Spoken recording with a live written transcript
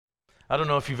I don't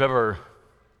know if you've ever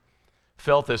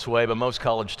felt this way, but most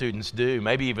college students do.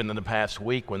 Maybe even in the past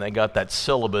week when they got that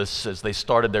syllabus as they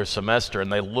started their semester and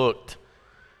they looked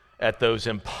at those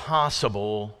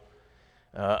impossible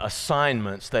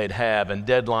assignments they'd have and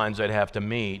deadlines they'd have to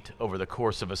meet over the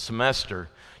course of a semester.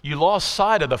 You lost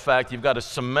sight of the fact you've got a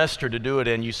semester to do it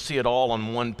in. You see it all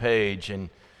on one page and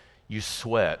you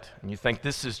sweat. And you think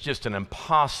this is just an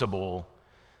impossible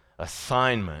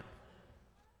assignment.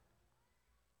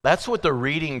 That's what the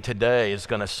reading today is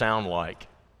going to sound like.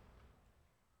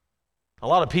 A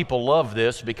lot of people love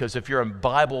this because if you're a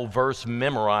Bible verse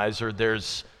memorizer,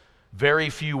 there's very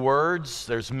few words.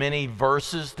 There's many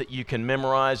verses that you can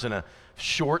memorize in a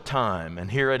short time.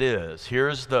 And here it is.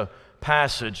 Here's the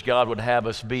passage God would have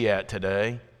us be at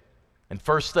today. In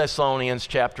 1 Thessalonians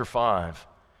chapter 5,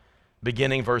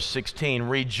 beginning verse 16.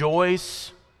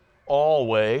 Rejoice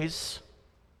always.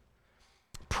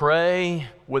 Pray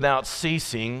without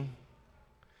ceasing.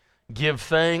 Give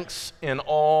thanks in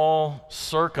all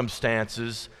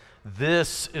circumstances.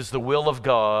 This is the will of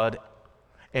God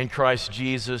in Christ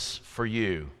Jesus for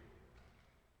you.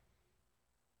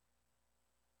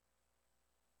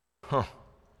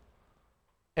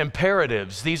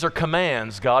 Imperatives. These are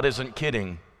commands. God isn't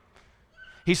kidding.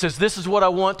 He says, this is what I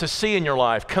want to see in your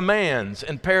life. Commands,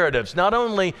 imperatives. Not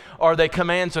only are they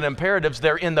commands and imperatives,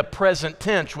 they're in the present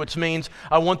tense, which means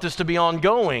I want this to be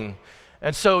ongoing.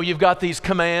 And so you've got these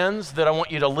commands that I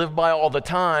want you to live by all the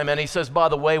time. And he says, by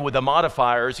the way, with the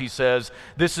modifiers, he says,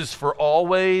 this is for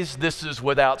always, this is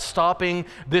without stopping,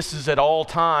 this is at all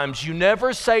times. You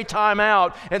never say time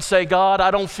out and say, God, I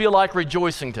don't feel like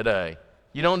rejoicing today.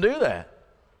 You don't do that.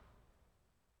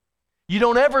 You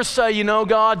don't ever say, you know,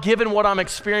 God, given what I'm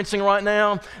experiencing right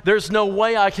now, there's no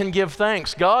way I can give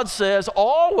thanks. God says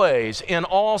always, in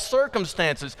all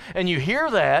circumstances. And you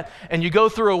hear that, and you go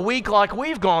through a week like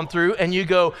we've gone through, and you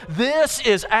go, this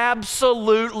is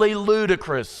absolutely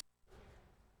ludicrous.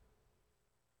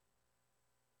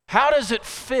 How does it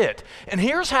fit? And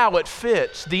here's how it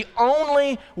fits. The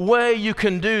only way you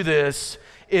can do this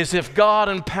is if God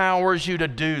empowers you to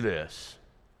do this.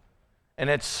 And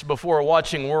it's, before a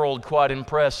watching world, quite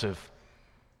impressive.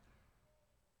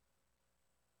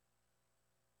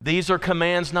 These are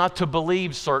commands not to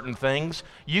believe certain things.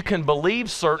 You can believe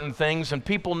certain things and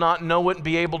people not know it and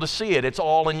be able to see it. It's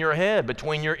all in your head,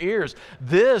 between your ears.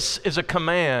 This is a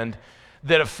command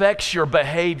that affects your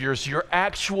behaviors, your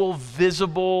actual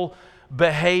visible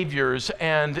behaviors,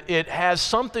 and it has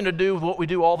something to do with what we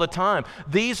do all the time.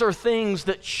 These are things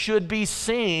that should be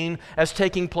seen as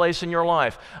taking place in your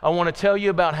life. I want to tell you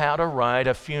about how to write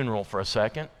a funeral for a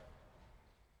second.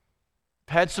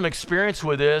 I've had some experience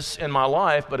with this in my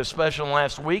life, but especially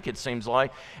last week it seems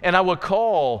like, and I would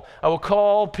call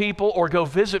people or go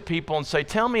visit people and say,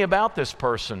 tell me about this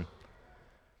person.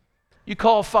 You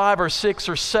call 5 or 6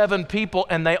 or 7 people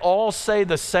and they all say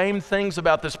the same things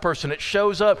about this person. It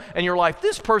shows up and you're like,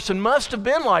 this person must have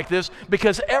been like this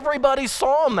because everybody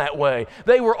saw them that way.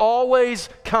 They were always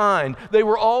kind. They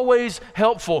were always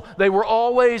helpful. They were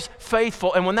always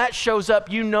faithful. And when that shows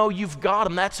up, you know you've got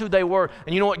them. That's who they were.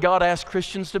 And you know what God asked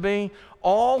Christians to be?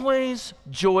 Always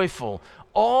joyful,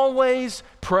 always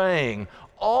praying,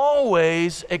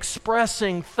 always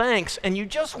expressing thanks. And you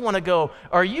just want to go,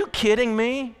 are you kidding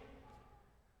me?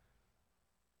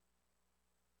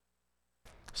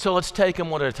 So let's take them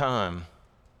one at a time.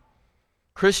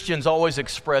 Christians always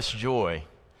express joy.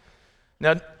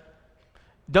 Now,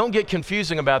 don't get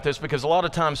confusing about this because a lot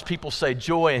of times people say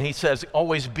joy and he says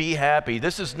always be happy.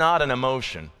 This is not an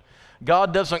emotion.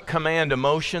 God doesn't command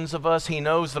emotions of us. He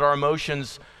knows that our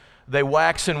emotions, they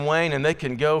wax and wane and they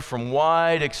can go from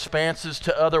wide expanses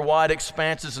to other wide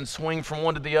expanses and swing from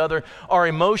one to the other. Our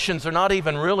emotions are not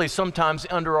even really sometimes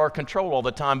under our control all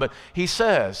the time, but he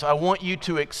says, I want you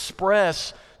to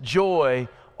express joy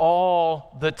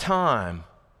all the time.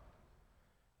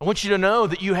 I want you to know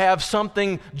that you have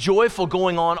something joyful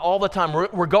going on all the time.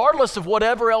 Regardless of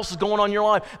whatever else is going on in your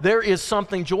life, there is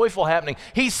something joyful happening.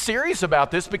 He's serious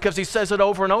about this because he says it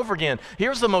over and over again.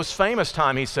 Here's the most famous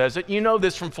time he says it. You know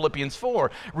this from Philippians 4.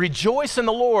 Rejoice in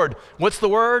the Lord. What's the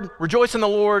word? Rejoice in the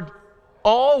Lord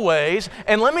always.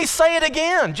 And let me say it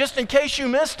again, just in case you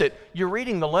missed it. You're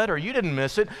reading the letter. You didn't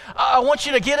miss it. I want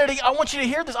you to get it. I want you to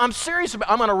hear this. I'm serious about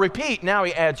it. I'm going to repeat. Now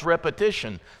he adds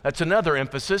repetition. That's another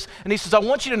emphasis. And he says, I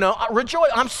want you to know,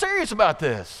 rejoice. I'm serious about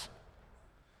this.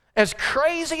 As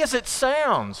crazy as it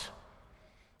sounds,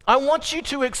 I want you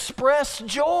to express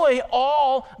joy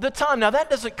all the time. Now that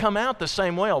doesn't come out the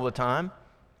same way all the time.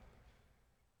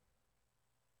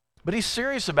 But he's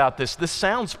serious about this. This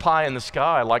sounds pie in the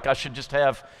sky, like I should just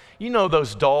have,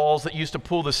 those dolls that used to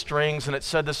pull the strings and it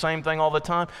said the same thing all the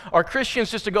time? Are Christians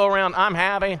just to go around, I'm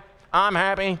happy,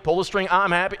 pull the string,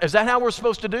 I'm happy? Is that how we're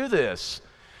supposed to do this?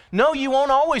 No, you won't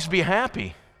always be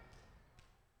happy.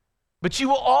 But you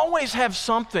will always have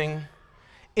something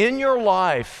in your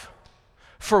life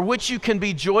for which you can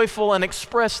be joyful and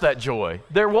express that joy.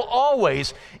 There will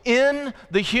always, in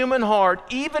the human heart,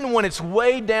 even when it's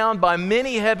weighed down by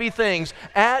many heavy things,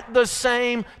 at the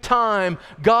same time,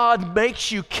 God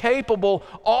makes you capable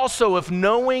also of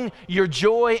knowing your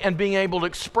joy and being able to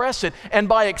express it. And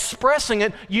by expressing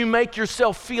it, you make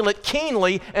yourself feel it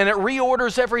keenly, and it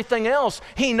reorders everything else.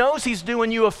 He knows He's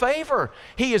doing you a favor.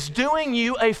 He is doing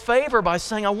you a favor by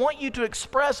saying, I want you to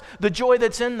express the joy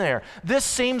that's in there. This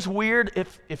seems weird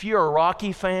if you're a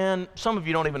Rocky fan. Some of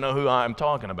you don't even know who I'm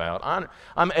talking about.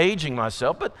 I'm aging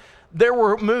myself, but there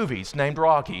were movies named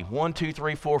Rocky, 1, 2,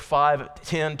 3, 4, 5,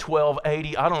 10, 12,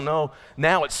 80, I don't know.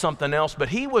 Now it's something else, but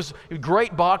he was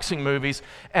great boxing movies,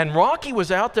 and Rocky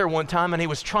was out there one time and he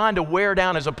was trying to wear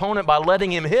down his opponent by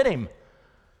letting him hit him.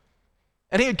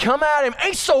 And he would come at him,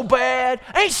 ain't so bad,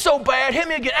 hit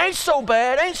me again, ain't so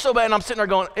bad. And I'm sitting there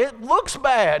going, it looks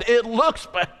bad.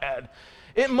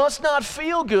 It must not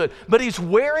feel good. But he's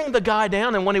wearing the guy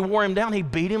down, and when he wore him down, he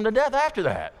beat him to death after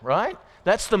that, right?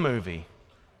 That's the movie.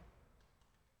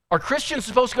 Are Christians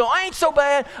supposed to go, I ain't so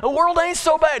bad, the world ain't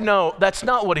so bad? No, that's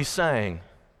not what he's saying.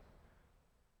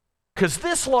 Because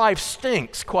this life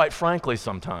stinks, quite frankly,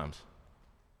 sometimes.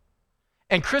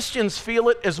 And Christians feel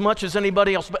it as much as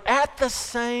anybody else. But at the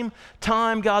same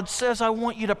time, God says, I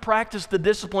want you to practice the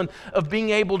discipline of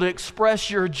being able to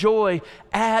express your joy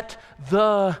at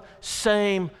the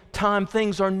same time.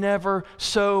 Things are never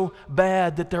so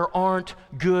bad that there aren't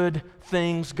good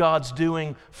things God's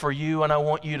doing for you. And I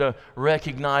want you to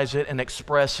recognize it and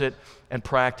express it and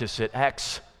practice it.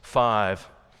 Acts 5.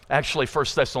 Actually, 1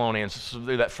 Thessalonians. Let's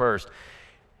do that first.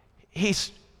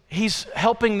 He's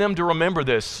helping them to remember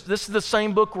this. This is the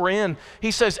same book we're in.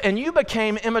 He says, and you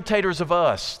became imitators of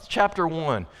us, chapter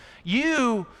 1.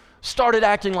 You started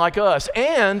acting like us,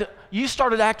 and you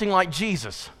started acting like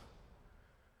Jesus.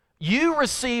 You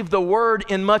received the word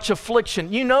in much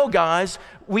affliction. You know, guys,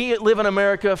 we live in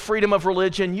America, freedom of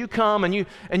religion. You come and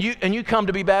you come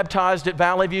to be baptized at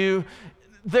Valley View.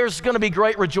 There's going to be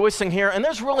great rejoicing here, and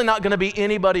there's really not going to be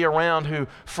anybody around who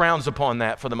frowns upon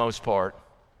that for the most part.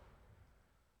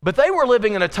 But they were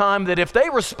living in a time that if they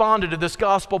responded to this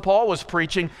gospel Paul was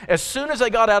preaching, as soon as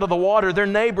they got out of the water, their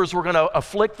neighbors were going to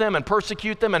afflict them and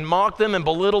persecute them and mock them and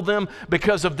belittle them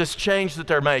because of this change that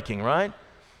they're making, right?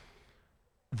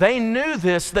 They knew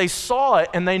this, they saw it,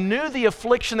 and they knew the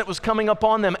affliction that was coming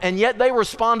upon them, and yet they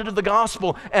responded to the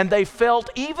gospel, and they felt,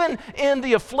 even in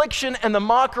the affliction and the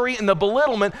mockery and the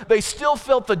belittlement, they still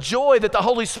felt the joy that the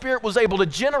Holy Spirit was able to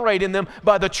generate in them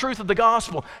by the truth of the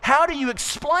gospel. How do you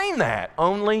explain that?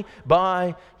 Only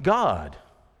by God.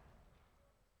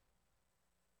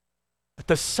 At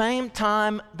the same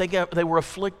time they were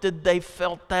afflicted, they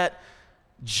felt that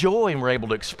joy and were able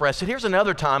to express it. Here's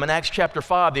another time in Acts chapter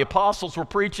 5. The apostles were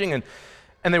preaching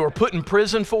and they were put in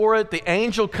prison for it. The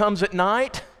angel comes at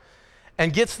night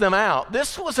and gets them out.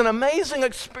 This was an amazing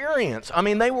experience. I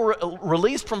mean, they were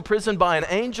released from prison by an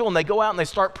angel, and they go out and they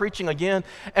start preaching again.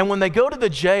 And when they go to the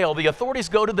jail, the authorities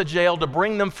go to the jail to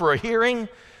bring them for a hearing.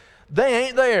 They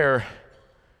ain't there.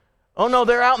 Oh no,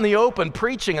 they're out in the open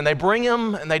preaching, and they bring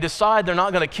him and they decide they're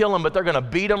not going to kill him, but they're going to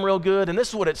beat him real good. And this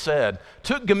is what it said.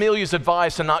 Took Gamaliel's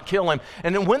advice and not kill him.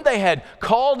 And then when they had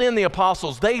called in the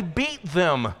apostles, they beat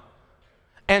them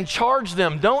and charged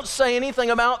them, don't say anything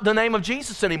about the name of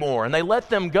Jesus anymore. And they let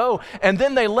them go. And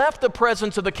then they left the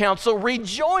presence of the council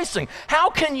rejoicing. How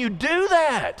can you do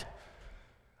that?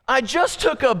 I just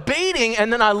took a beating,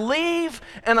 and then I leave,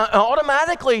 and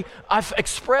automatically I've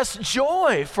expressed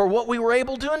joy for what we were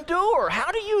able to endure.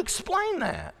 How do you explain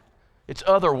that? It's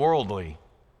otherworldly.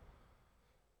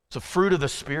 It's a fruit of the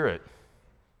Spirit.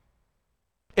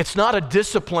 It's not a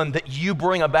discipline that you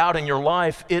bring about in your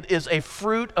life. It is a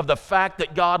fruit of the fact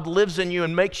that God lives in you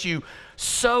and makes you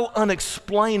so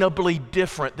unexplainably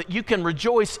different that you can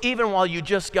rejoice even while you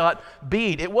just got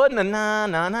beat. It wasn't a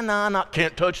nah,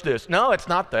 can't touch this. No, it's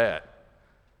not that.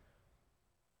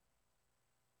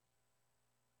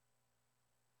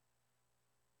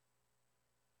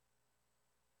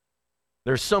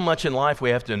 There's so much in life we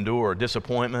have to endure: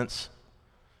 disappointments,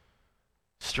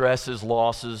 stresses,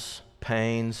 losses,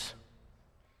 pains,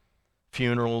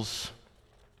 funerals,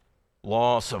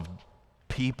 loss of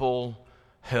people,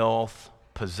 health,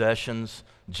 possessions,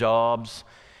 jobs.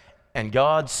 And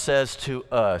God says to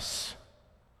us,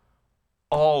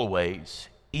 always,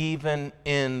 even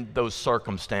in those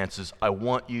circumstances, I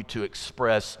want you to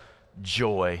express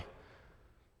joy.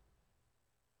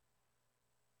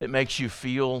 It makes you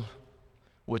feel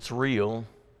what's real,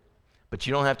 but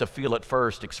you don't have to feel it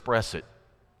first, express it.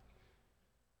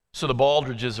 So the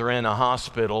Baldridges are in a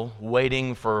hospital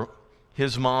waiting for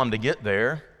his mom to get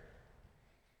there,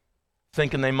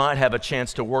 thinking they might have a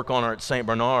chance to work on her at St.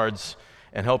 Bernard's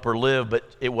and help her live,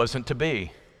 but it wasn't to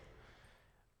be.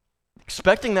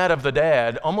 Expecting that of the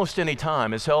dad almost any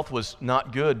time. His health was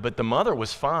not good, but the mother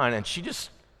was fine, and she just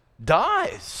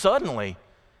dies suddenly.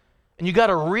 And you got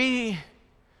to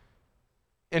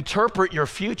reinterpret your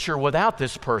future without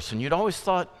this person. You'd always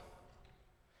thought,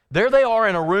 there they are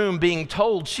in a room being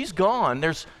told she's gone.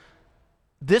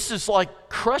 This is like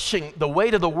crushing. The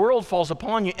weight of the world falls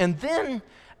upon you. And then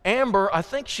Amber, I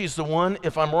think she's the one,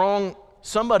 if I'm wrong,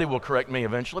 somebody will correct me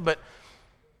eventually, but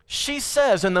she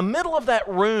says, in the middle of that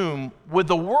room with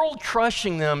the world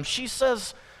crushing them, she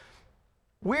says,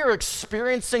 we're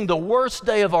experiencing the worst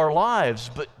day of our lives,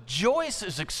 but Joyce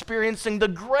is experiencing the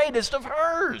greatest of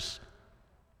hers.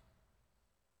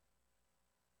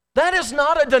 That is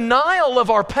not a denial of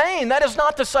our pain. That is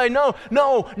not to say, no,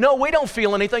 we don't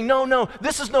feel anything. No,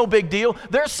 this is no big deal.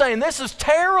 They're saying this is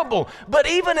terrible. But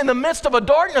even in the midst of a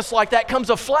darkness like that comes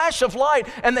a flash of light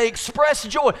and they express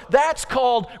joy. That's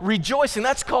called rejoicing.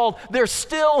 That's called there's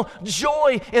still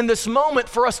joy in this moment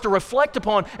for us to reflect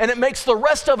upon, and it makes the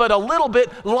rest of it a little bit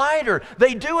lighter.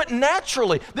 They do it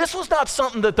naturally. This was not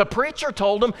something that the preacher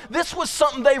told them. This was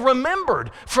something they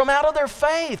remembered from out of their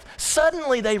faith.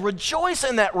 Suddenly they rejoice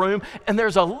in that room, and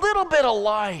there's a little bit of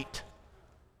light,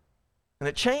 and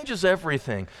it changes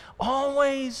everything.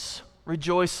 Always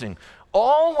rejoicing,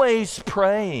 always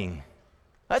praying.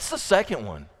 That's the second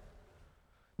one.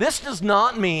 This does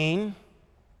not mean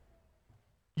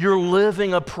you're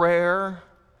living a prayer.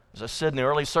 As I said in the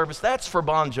early service, that's for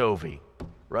Bon Jovi,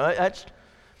 right?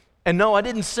 And no, I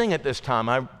didn't sing it this time.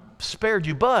 I spared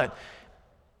you, but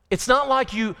it's not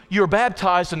like you're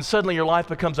baptized and suddenly your life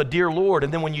becomes a dear Lord,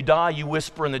 and then when you die, you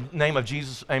whisper in the name of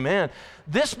Jesus, amen.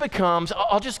 This becomes,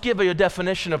 I'll just give you a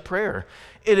definition of prayer.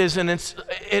 It is an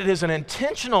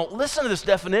intentional, listen to this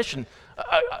definition,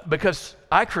 because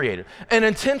I created it, an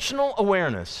intentional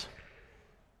awareness.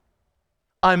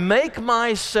 I make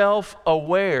myself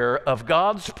aware of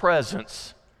God's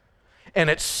presence, and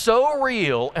it's so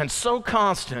real and so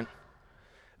constant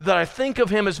that I think of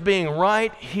Him as being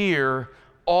right here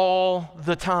all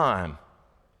the time.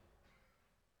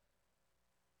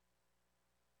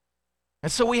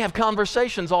 And so we have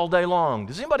conversations all day long.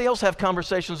 Does anybody else have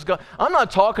conversations with God? I'm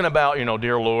not talking about,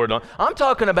 dear Lord. I'm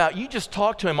talking about you just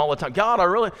talk to Him all the time. God, I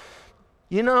really,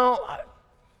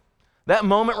 that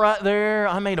moment right there,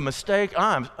 I made a mistake.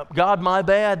 God, my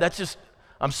bad.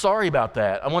 I'm sorry about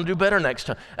that. I want to do better next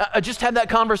time. I just had that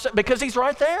conversation because He's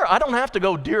right there. I don't have to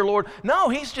go, dear Lord. No,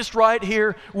 He's just right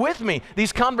here with me.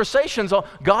 These conversations,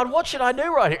 God, what should I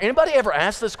do right here? Anybody ever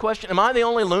ask this question? Am I the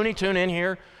only Looney Tune in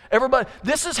here? Everybody,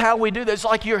 this is how we do this. It's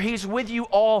like He's with you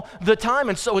all the time,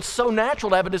 and so it's so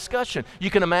natural to have a discussion. You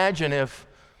can imagine if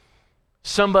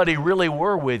somebody really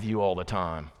were with you all the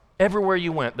time. Everywhere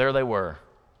you went, there they were.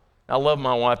 I love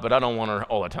my wife, but I don't want her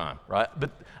all the time, right? But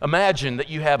imagine that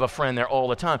you have a friend there all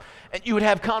the time. And you would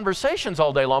have conversations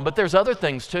all day long, but there's other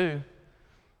things too.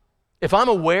 If I'm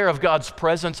aware of God's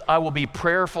presence, I will be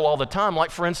prayerful all the time.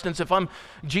 Like for instance,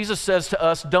 Jesus says to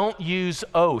us, don't use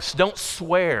oaths, don't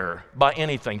swear by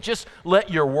anything. Just let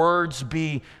your words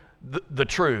be the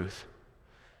truth.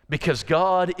 Because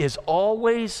God is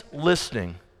always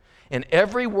listening. And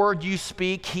every word you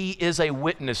speak, He is a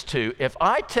witness to. If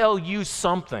I tell you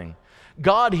something,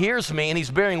 God hears me and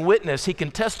He's bearing witness. He can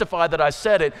testify that I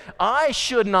said it. I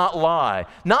should not lie.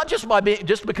 Not just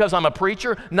because I'm a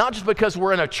preacher, not just because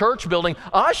we're in a church building.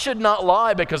 I should not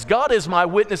lie because God is my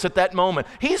witness at that moment.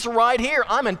 He's right here.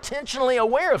 I'm intentionally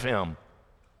aware of Him.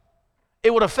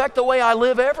 It would affect the way I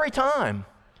live every time.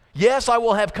 Yes, I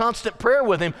will have constant prayer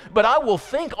with Him, but I will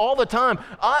think all the time,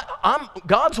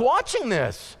 God's watching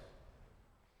this.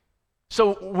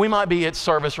 So we might be at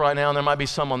service right now, and there might be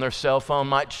some on their cell phone,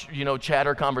 might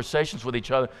chatter conversations with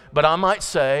each other. But I might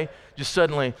say, just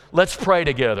suddenly, let's pray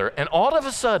together. And all of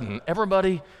a sudden,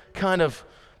 everybody kind of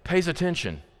pays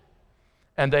attention.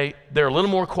 And they're a little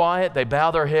more quiet. They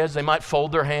bow their heads. They might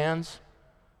fold their hands.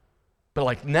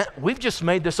 But we've just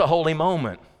made this a holy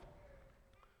moment.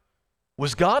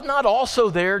 Was God not also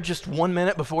there just 1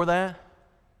 minute before that?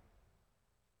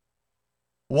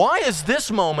 Why is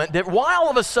this moment why all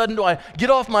of a sudden do I get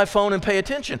off my phone and pay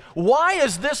attention? Why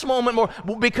is this moment more?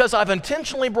 Because I've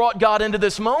intentionally brought God into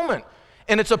this moment,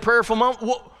 and it's a prayerful moment.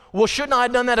 Well, shouldn't I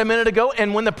have done that a minute ago?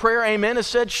 And when the prayer amen is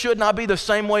said, shouldn't I be the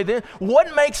same way then?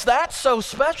 What makes that so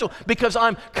special? Because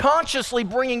I'm consciously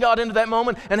bringing God into that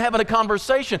moment and having a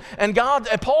conversation. And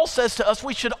Paul says to us,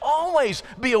 we should always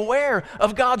be aware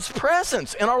of God's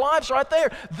presence in our lives right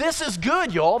there. This is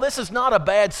good, y'all. This is not a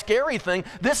bad, scary thing.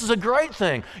 This is a great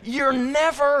thing. You're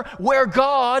never where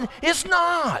God is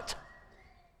not.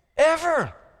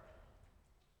 Ever.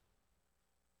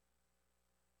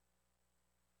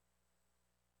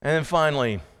 And then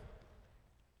finally,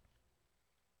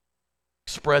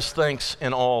 express thanks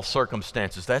in all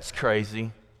circumstances. That's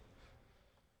crazy.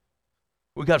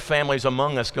 We got families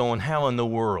among us going, how in the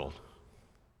world?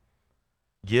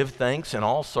 Give thanks in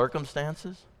all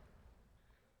circumstances?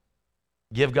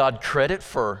 Give God credit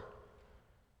for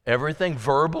everything?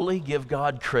 Verbally give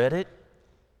God credit?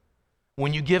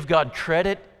 When you give God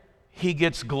credit, He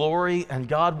gets glory, and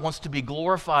God wants to be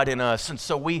glorified in us. And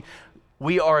so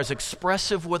we are as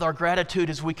expressive with our gratitude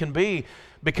as we can be,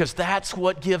 because that's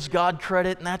what gives God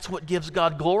credit and that's what gives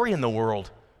God glory in the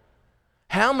world.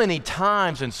 How many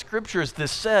times in Scripture is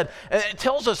this said? And it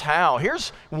tells us how. Here's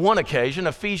one occasion,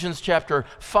 Ephesians chapter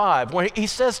 5, where he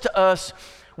says to us,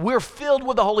 we're filled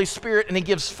with the Holy Spirit, and he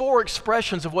gives 4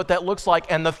 expressions of what that looks like.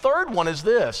 And the third one is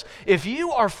this: if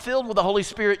you are filled with the Holy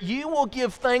Spirit, you will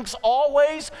give thanks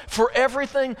always for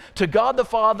everything to God the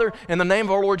Father in the name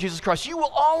of our Lord Jesus Christ. You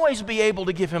will always be able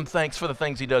to give him thanks for the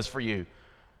things he does for you.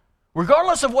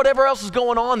 Regardless of whatever else is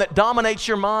going on that dominates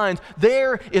your mind,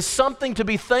 there is something to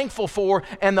be thankful for,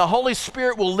 and the Holy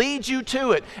Spirit will lead you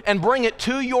to it and bring it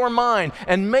to your mind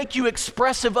and make you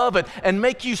expressive of it and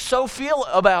make you so feel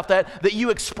about that that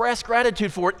you express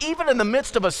gratitude for it, even in the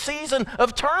midst of a season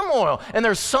of turmoil. And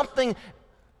there's something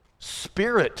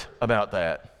spirit about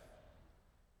that.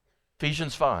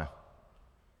 Ephesians 5.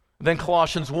 Then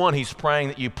Colossians 1, he's praying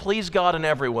that you please God in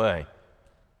every way.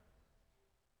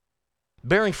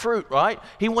 Bearing fruit, right?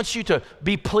 He wants you to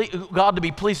be God to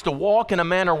be pleased to walk in a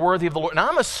manner worthy of the Lord. And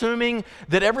I'm assuming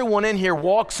that everyone in here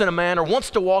walks in a manner, wants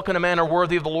to walk in a manner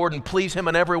worthy of the Lord and please him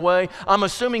in every way. I'm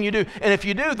assuming you do. And if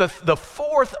you do, the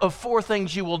fourth of 4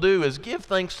 things you will do is give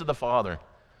thanks to the Father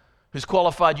who's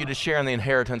qualified you to share in the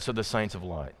inheritance of the saints of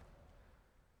light.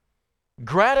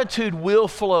 Gratitude will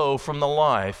flow from the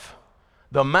life,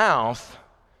 the mouth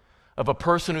of a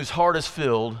person whose heart is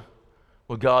filled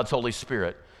with God's Holy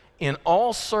Spirit. In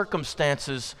all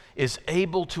circumstances is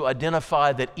able to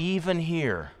identify that even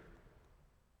here,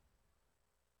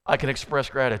 I can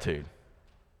express gratitude.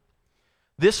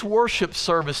 This worship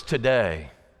service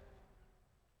today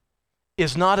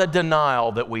is not a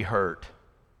denial that we hurt.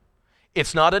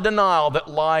 It's not a denial that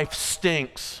life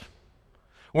stinks.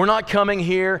 We're not coming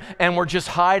here and we're just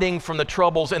hiding from the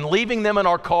troubles and leaving them in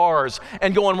our cars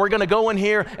and going, we're going to go in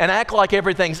here and act like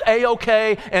everything's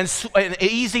A-okay and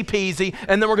easy peasy,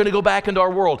 and then we're going to go back into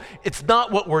our world. It's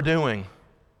not what we're doing.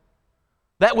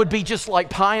 That would be just like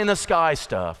pie in the sky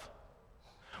stuff.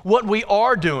 What we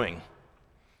are doing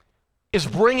is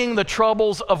bringing the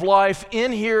troubles of life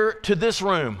in here to this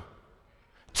room,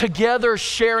 together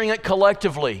sharing it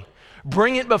collectively.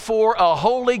 Bring it before a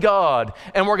holy God,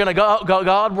 and we're going to go,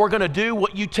 God, we're going to do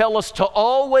what you tell us to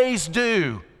always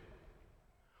do.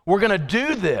 We're going to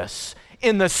do this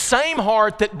in the same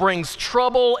heart that brings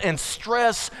trouble and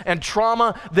stress and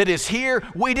trauma that is here.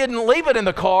 We didn't leave it in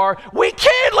the car. We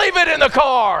can't leave it in the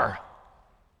car.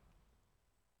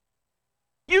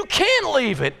 You can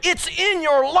leave it. It's in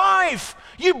your life.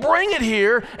 You bring it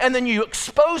here, and then you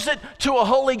expose it to a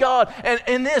holy God. And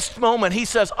in this moment, he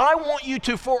says, I want you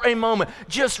to, for a moment,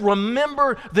 just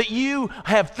remember that you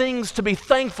have things to be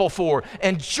thankful for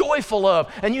and joyful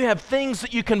of, and you have things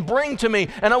that you can bring to me,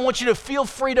 and I want you to feel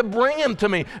free to bring them to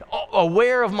me.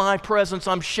 Aware of my presence,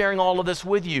 I'm sharing all of this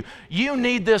with you. You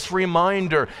need this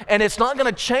reminder, and it's not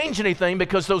going to change anything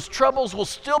because those troubles will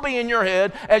still be in your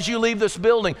head as you leave this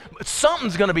building, but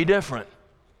something's going to be different.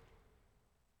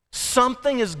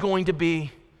 Something is going to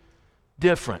be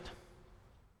different.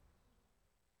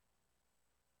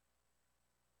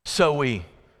 So we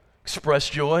express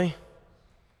joy,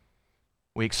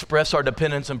 we express our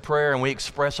dependence in prayer, and we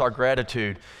express our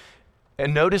gratitude.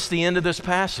 And notice the end of this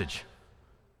passage.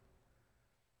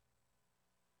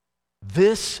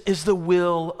 This is the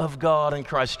will of God in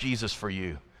Christ Jesus for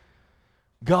you.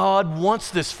 God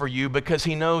wants this for you because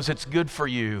he knows it's good for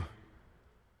you.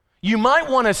 You might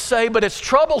want to say, but it's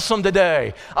troublesome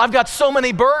today. I've got so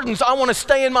many burdens. I want to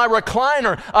stay in my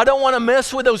recliner. I don't want to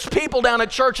mess with those people down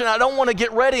at church, and I don't want to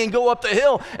get ready and go up the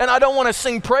hill, and I don't want to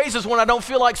sing praises when I don't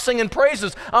feel like singing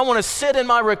praises. I want to sit in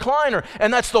my recliner,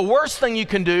 and that's the worst thing you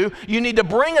can do. You need to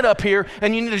bring it up here,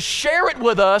 and you need to share it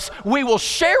with us. We will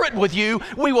share it with you.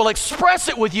 We will express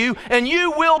it with you, and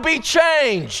you will be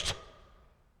changed.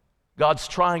 God's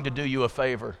trying to do you a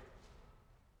favor.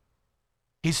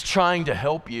 He's trying to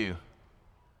help you.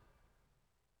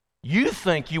 You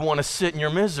think you want to sit in your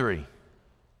misery.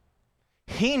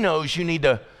 He knows you need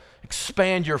to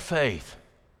expand your faith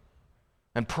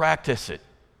and practice it.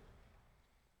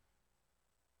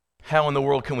 How in the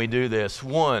world can we do this?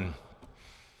 One,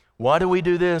 why do we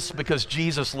do this? Because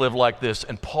Jesus lived like this,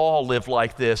 and Paul lived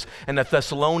like this, and the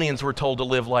Thessalonians were told to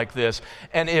live like this.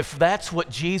 And if that's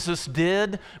what Jesus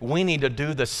did, we need to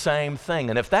do the same thing.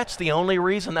 And if that's the only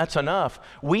reason, that's enough.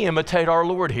 We imitate our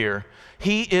Lord here.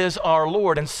 He is our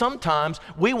Lord. And sometimes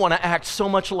we want to act so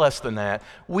much less than that.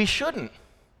 We shouldn't.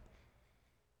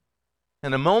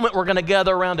 In a moment, we're going to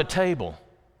gather around a table.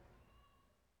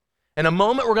 In a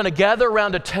moment, we're going to gather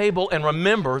around a table and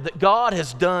remember that God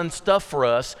has done stuff for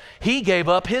us. He gave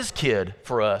up His kid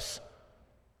for us.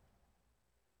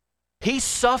 He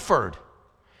suffered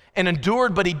and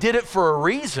endured, but He did it for a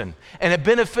reason, and it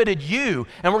benefited you.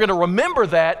 And we're going to remember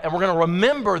that, and we're going to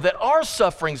remember that our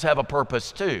sufferings have a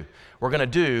purpose too. We're going to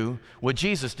do what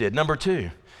Jesus did. Number two,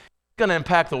 it's going to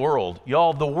impact the world.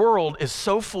 Y'all, the world is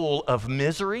so full of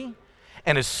misery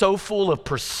and is so full of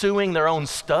pursuing their own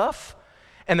stuff,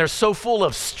 and they're so full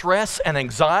of stress and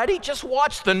anxiety. Just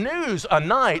watch the news a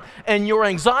night and your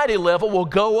anxiety level will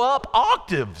go up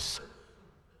octaves.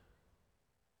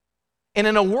 And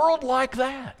in a world like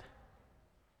that,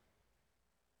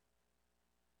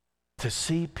 to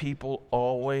see people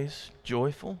always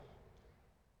joyful,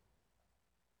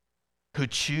 who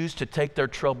choose to take their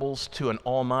troubles to an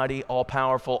almighty,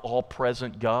 all-powerful,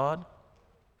 all-present God,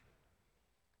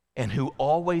 and who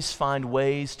always find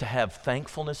ways to have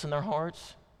thankfulness in their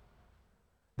hearts,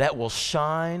 that will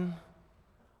shine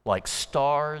like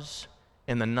stars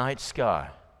in the night sky.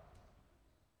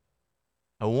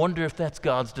 I wonder if that's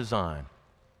God's design.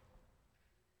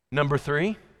 Number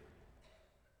three,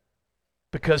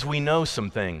 because we know some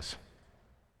things.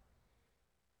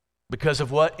 Because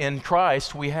of what in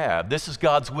Christ we have. This is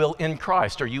God's will in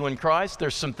Christ. Are you in Christ?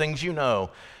 There's some things you know.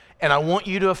 And I want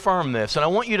you to affirm this. And I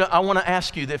want to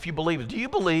ask you that if you believe it. Do you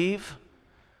believe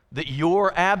that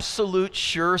your absolute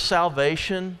sure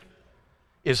salvation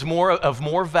is of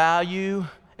more value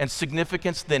and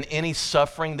significance than any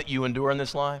suffering that you endure in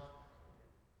this life?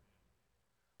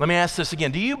 Let me ask this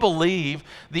again. Do you believe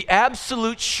the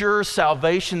absolute sure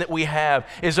salvation that we have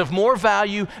is of more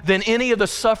value than any of the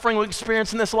suffering we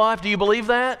experience in this life? Do you believe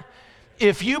that?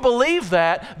 If you believe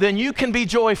that, then you can be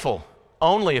joyful.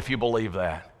 Only if you believe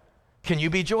that can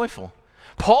you be joyful.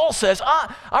 Paul says,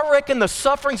 I reckon the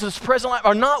sufferings of this present life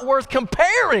are not worth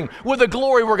comparing with the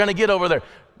glory we're going to get over there.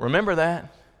 Remember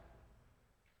that.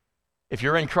 If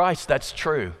you're in Christ, that's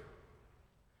true.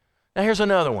 Now here's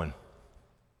another one.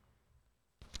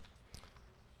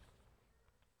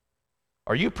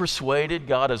 Are you persuaded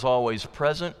God is always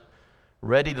present,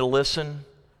 ready to listen,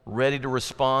 ready to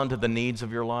respond to the needs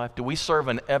of your life? Do we serve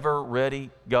an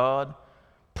ever-ready God,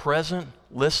 present,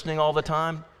 listening all the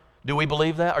time? Do we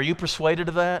believe that? Are you persuaded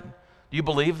of that? Do you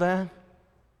believe that?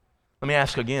 Let me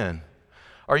ask again.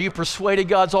 Are you persuaded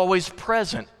God's always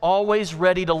present, always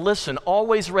ready to listen,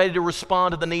 always ready to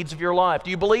respond to the needs of your life?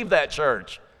 Do you believe that,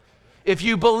 church? If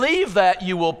you believe that,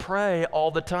 you will pray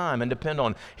all the time and depend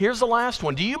on. Here's the last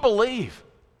one. Do you believe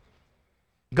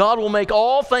God will make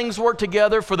all things work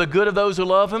together for the good of those who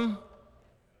love Him?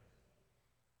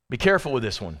 Be careful with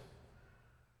this one.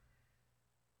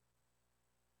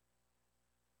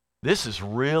 This is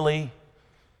really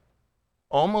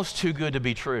almost too good to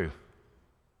be true.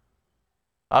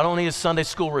 I don't need a Sunday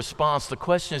school response. The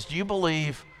question is, do you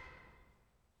believe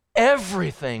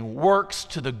everything works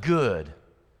to the good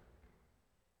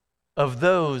of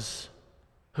those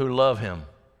who love Him?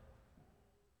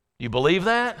 You believe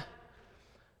that?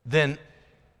 Then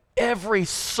every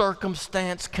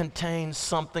circumstance contains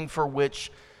something for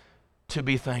which to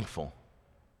be thankful.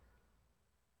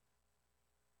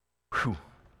 Whew.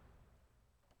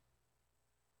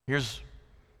 Here's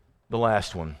the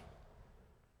last one.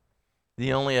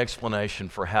 The only explanation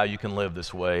for how you can live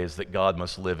this way is that God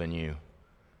must live in you.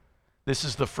 This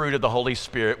is the fruit of the Holy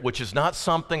Spirit, which is not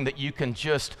something that you can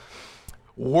just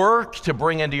work to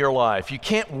bring into your life. You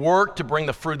can't work to bring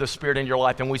the fruit of the Spirit into your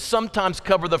life. And we sometimes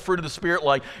cover the fruit of the Spirit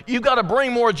like, you've got to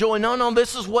bring more joy. No,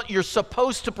 this is what you're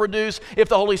supposed to produce if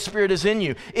the Holy Spirit is in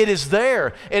you. It is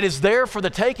there. It is there for the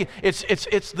taking.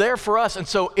 It's there for us. And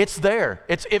so it's there.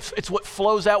 It's what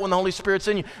flows out when the Holy Spirit's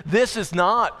in you. This is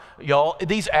not, y'all,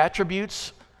 these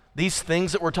attributes, these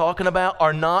things that we're talking about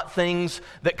are not things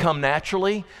that come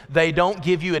naturally. They don't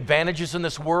give you advantages in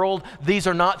this world. These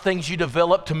are not things you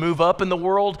develop to move up in the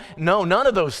world. No, none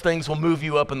of those things will move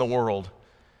you up in the world.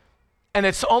 And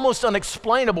it's almost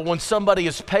unexplainable when somebody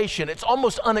is patient. It's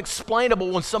almost unexplainable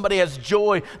when somebody has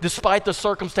joy despite the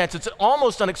circumstance. It's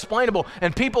almost unexplainable.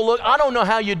 And people look, I don't know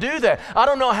how you do that. I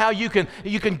don't know how you can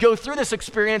go through this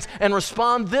experience and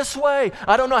respond this way.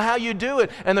 I don't know how you do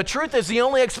it. And the truth is, the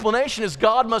only explanation is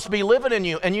God must be living in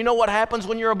you. And you know what happens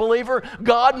when you're a believer?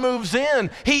 God moves in.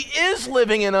 He is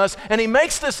living in us, and He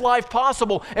makes this life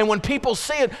possible. And when people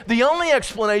see it, the only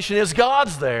explanation is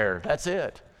God's there. That's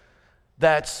it.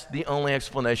 That's the only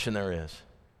explanation there is.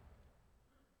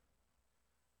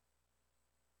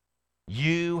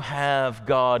 You have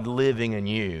God living in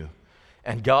you.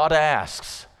 And God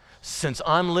asks, since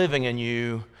I'm living in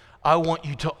you, I want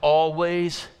you to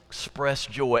always express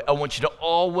joy. I want you to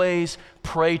always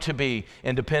pray to be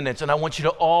independent. And I want you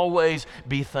to always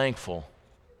be thankful.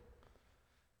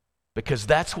 Because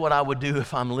that's what I would do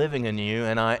if I'm living in you,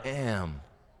 and I am.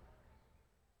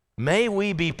 May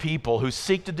we be people who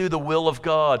seek to do the will of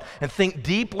God and think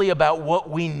deeply about what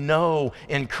we know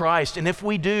in Christ. And if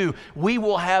we do, we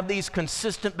will have these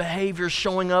consistent behaviors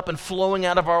showing up and flowing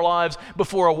out of our lives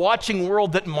before a watching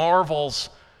world that marvels.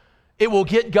 It will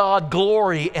get God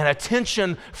glory and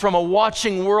attention from a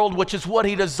watching world, which is what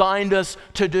He designed us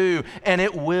to do. And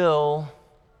it will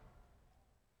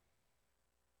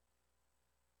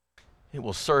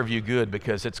serve you good,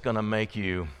 because it's going to make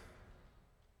you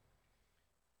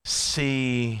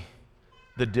see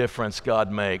the difference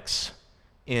God makes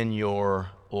in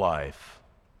your life.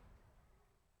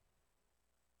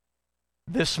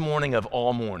 This morning of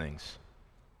all mornings,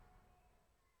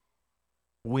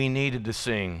 we needed to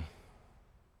sing,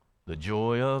 "The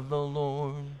joy of the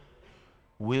Lord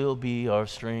will be our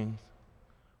strength.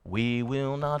 We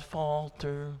will not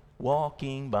falter,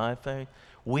 walking by faith."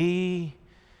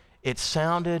 It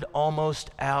sounded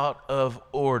almost out of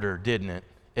order, didn't it?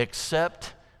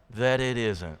 Except that it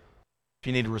isn't. If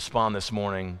you need to respond this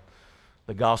morning,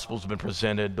 the gospel's been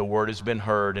presented, the word has been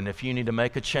heard, and if you need to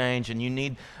make a change, and you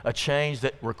need a change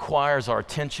that requires our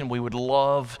attention, we would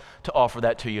love to offer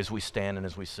that to you as we stand and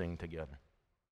as we sing together.